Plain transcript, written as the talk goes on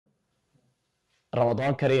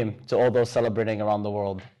Ramadan Kareem to all those celebrating around the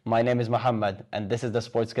world. My name is Mohammed, and this is the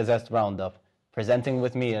Sports Gazette Roundup. Presenting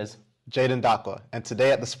with me is Jaden Dakwa, and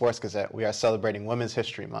today at the Sports Gazette, we are celebrating Women's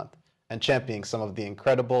History Month and championing some of the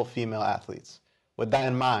incredible female athletes. With that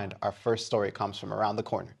in mind, our first story comes from around the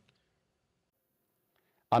corner.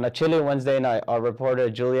 on a chilly Wednesday night, our reporter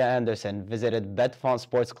Julia Anderson visited Bedfont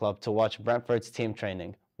Sports Club to watch Brentford's team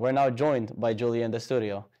training. We're now joined by Julia in the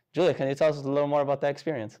studio. Julia, can you tell us a little more about that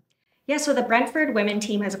experience? Yeah, so the Brentford women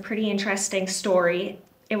team has a pretty interesting story.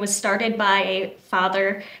 It was started by a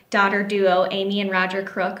father-daughter duo, Amy and Roger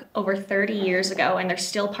Crook, over 30 years ago, and they're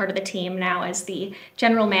still part of the team now as the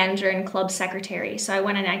general manager and club secretary. So I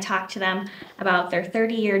went and I talked to them about their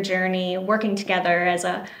 30-year journey, working together as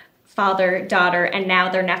a father-daughter, and now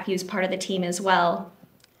their nephew's part of the team as well,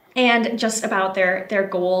 and just about their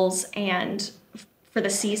goals and for the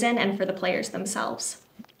season and for the players themselves.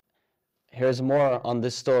 Here's more on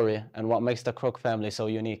this story and what makes the Crook family so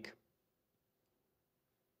unique.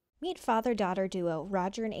 Meet father-daughter duo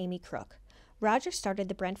Roger and Amy Crook. Roger started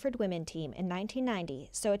the Brentford women team in 1990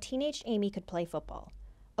 so a teenage Amy could play football.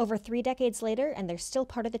 Over 3 decades later, and they're still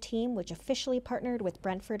part of the team, which officially partnered with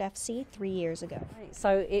Brentford FC 3 years ago.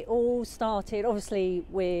 So it all started obviously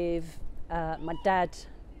with my dad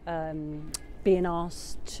being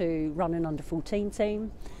asked to run an under-14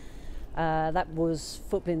 team. That was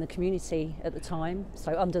football in the community at the time,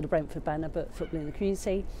 so under the Brentford banner, but football in the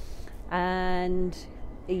community. And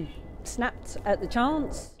he snapped at the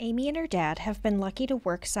chance. Amy and her dad have been lucky to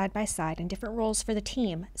work side by side in different roles for the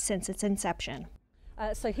team since its inception.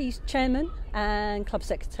 So he's chairman and club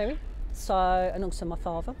secretary, and also my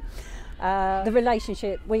father. The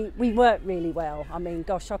relationship, we work really well. I mean,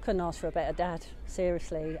 gosh, I couldn't ask for a better dad,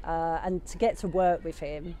 seriously. And to get to work with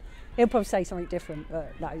him, he'll probably say something different,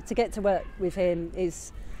 but no, to get to work with him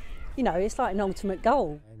is, you know, it's like an ultimate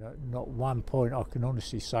goal. Not one point I can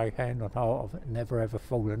honestly say, hand on heart, I've never ever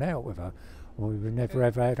fallen out with her. We've never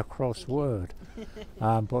ever had a cross word.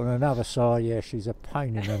 But on another side, yeah, she's a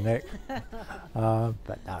pain in the neck.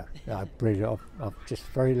 But no, brilliant. I'm just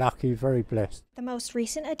very lucky, very blessed. The most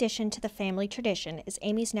recent addition to the family tradition is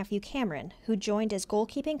Amy's nephew Cameron, who joined as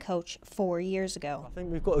goalkeeping coach 4 years ago. I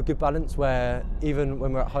think we've got a good balance where even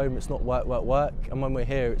when we're at home, it's not work, work, work, and when we're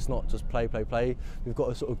here, it's not just play, play, play. We've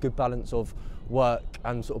got a sort of good balance of work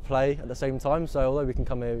and sort of play at the same time. So although we can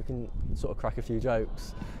come here, we can sort of crack a few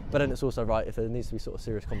jokes. But then it's also right, if there needs to be sort of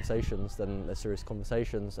serious conversations, then there's serious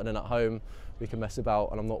conversations. And then at home, we can mess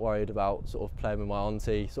about, and I'm not worried about sort of playing with my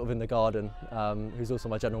auntie, sort of in the garden, who's also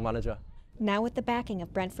my general manager. Now with the backing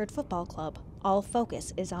of Brentford Football Club, all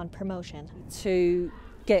focus is on promotion. To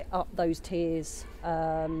get up those tiers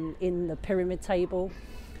in the pyramid table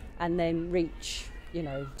and then reach, you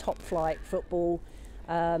know, top flight football,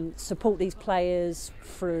 support these players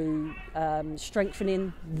through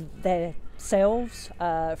strengthening their selves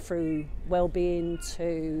through well-being,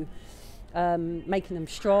 to making them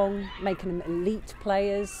strong, making them elite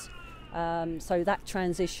players. So that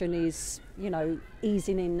transition is, you know,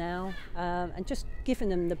 easing in now and just giving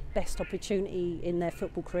them the best opportunity in their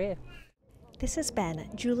football career. This has been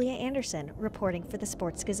Julia Anderson reporting for the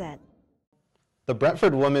Sports Gazette. The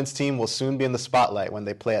Brentford women's team will soon be in the spotlight when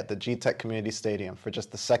they play at the G-Tech Community Stadium for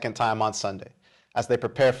just the second time on Sunday, as they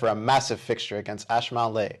prepare for a massive fixture against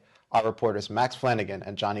Ashmount Ley. Our reporters Max Flanagan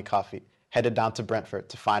and Johnny Coffey headed down to Brentford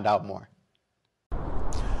to find out more.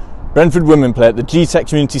 Brentford women play at the G-Tech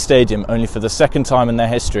Community Stadium only for the second time in their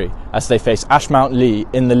history as they face Ashmount Ley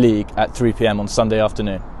in the league at 3 p.m. on Sunday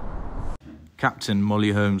afternoon. Captain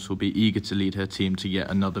Molly Holmes will be eager to lead her team to yet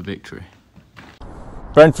another victory.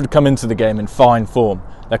 Brentford come into the game in fine form.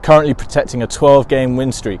 They're currently protecting a 12-game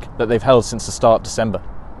win streak that they've held since the start of December.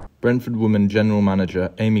 Brentford Women General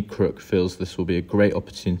Manager Amy Crook feels this will be a great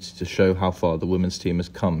opportunity to show how far the women's team has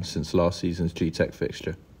come since last season's G-Tech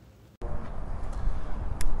fixture.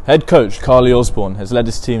 Head coach Carly Osborne has led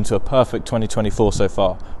his team to a perfect 2024 so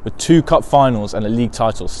far, with 2 cup finals and a league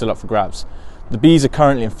title still up for grabs. The Bees are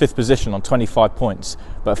currently in 5th position on 25 points,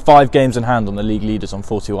 but are 5 games in hand on the league leaders on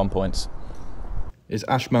 41 points. It's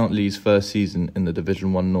Ashmount Ley's first season in the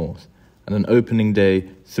Division 1 North, and an opening day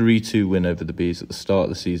 3-2 win over the Bees at the start of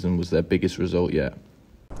the season was their biggest result yet.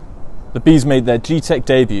 The Bees made their G-Tech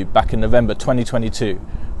debut back in November 2022,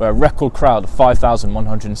 where a record crowd of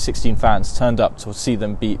 5,116 fans turned up to see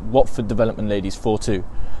them beat Watford Development Ladies 4-2.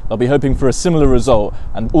 They'll be hoping for a similar result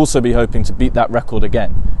and also be hoping to beat that record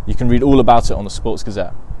again. You can read all about it on the Sports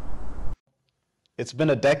Gazette. It's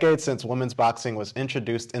been a decade since women's boxing was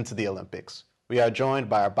introduced into the Olympics. We are joined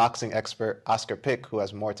by our boxing expert, Oscar Pick, who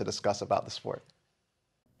has more to discuss about the sport.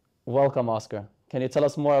 Welcome, Oscar. Can you tell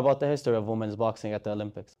us more about the history of women's boxing at the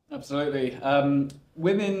Olympics? Absolutely.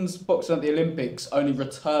 Women's boxing at the Olympics only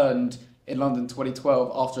returned in London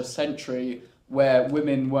 2012 after a century where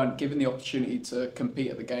women weren't given the opportunity to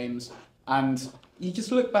compete at the Games. And you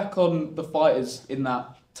just look back on the fighters in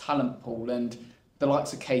that talent pool and the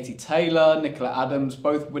likes of Katie Taylor, Nicola Adams,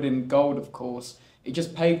 both winning gold, of course. It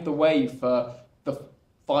just paved the way for the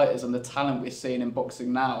fighters and the talent we're seeing in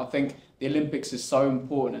boxing now. I think the Olympics is so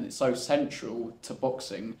important and it's so central to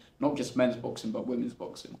boxing, not just men's boxing, but women's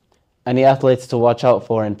boxing. Any athletes to watch out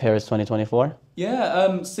for in Paris 2024?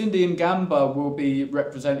 Yeah, Cindy Ngamba will be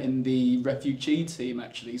representing the refugee team,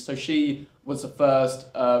 actually. So she was the first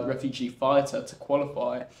refugee fighter to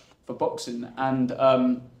qualify for boxing. And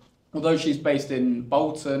although she's based in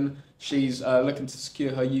Bolton, she's looking to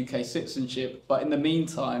secure her UK citizenship. But in the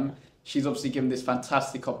meantime, she's obviously given this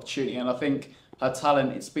fantastic opportunity. And I think her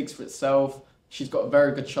talent, it speaks for itself. She's got a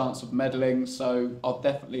very good chance of medaling. So I'll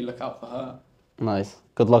definitely look out for her. Nice.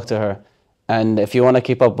 Good luck to her. And if you want to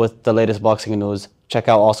keep up with the latest boxing news, check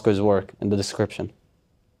out Oscar's work in the description.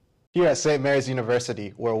 Here at St. Mary's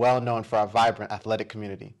University, we're well known for our vibrant athletic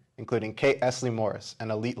community, including Kate Esley Morris, an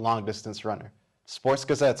elite long-distance runner. Sports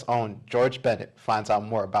Gazette's own George Bennett finds out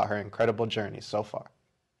more about her incredible journey so far.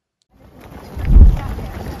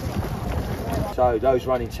 So those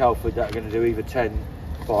running Telford that are going to do either 10.55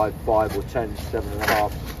 or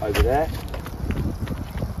 10.7.5 over there.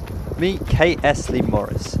 Meet Kate Esley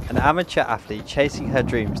Morris, an amateur athlete chasing her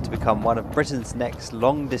dreams to become one of Britain's next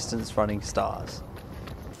long-distance running stars.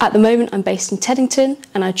 At the moment, I'm based in Teddington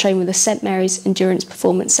and I train with the St Mary's Endurance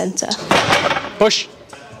Performance Centre. Push.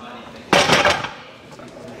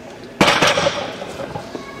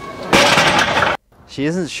 She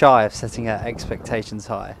isn't shy of setting her expectations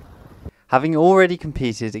high. Having already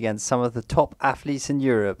competed against some of the top athletes in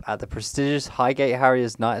Europe at the prestigious Highgate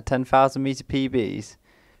Harriers Night at 10,000 metre PBs,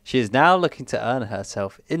 she is now looking to earn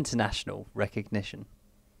herself international recognition.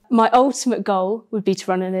 My ultimate goal would be to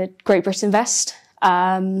run in a Great Britain vest.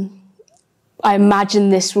 I imagine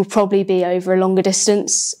this will probably be over a longer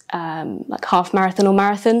distance, like half marathon or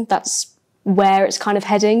marathon. That's where it's kind of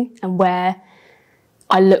heading and where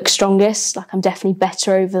I look strongest. Like I'm definitely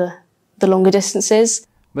better over the longer distances.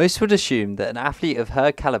 Most would assume that an athlete of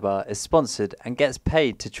her calibre is sponsored and gets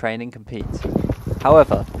paid to train and compete.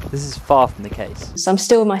 However, this is far from the case. So I'm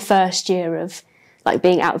still in my first year of like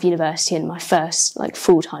being out of university and my first like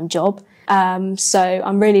full-time job. So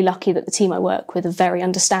I'm really lucky that the team I work with are very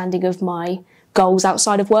understanding of my goals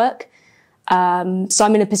outside of work. So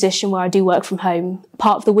I'm in a position where I do work from home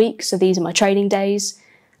part of the week. So these are my training days.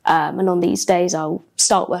 And on these days, I'll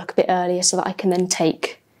start work a bit earlier so that I can then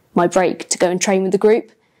take my break to go and train with the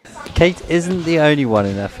group. Kate isn't the only one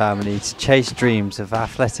in her family to chase dreams of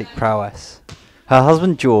athletic prowess. Her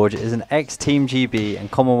husband George is an ex-Team GB and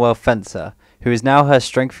Commonwealth fencer who is now her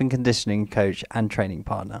strength and conditioning coach and training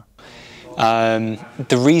partner.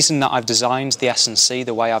 The reason that I've designed the S&C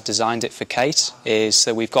the way I've designed it for Kate is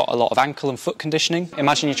that we've got a lot of ankle and foot conditioning.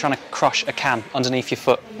 Imagine you're trying to crush a can underneath your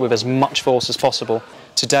foot with as much force as possible.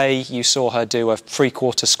 Today you saw her do a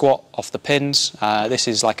 3/4 squat off the pins. This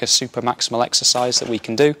is like a super maximal exercise that we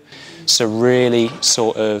can do. So really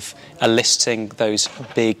sort of eliciting those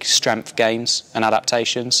big strength gains and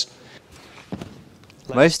adaptations.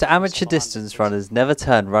 Most amateur distance runners never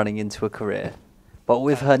turn running into a career. But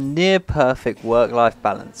with her near-perfect work-life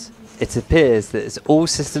balance, it appears that it's all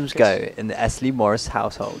systems go in the Esley Morris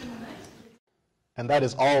household. And that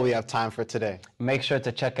is all we have time for today. Make sure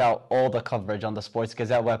to check out all the coverage on the Sports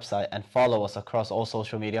Gazette website and follow us across all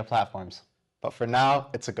social media platforms. But for now,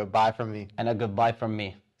 it's a goodbye from me. And a goodbye from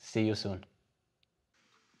me. See you soon.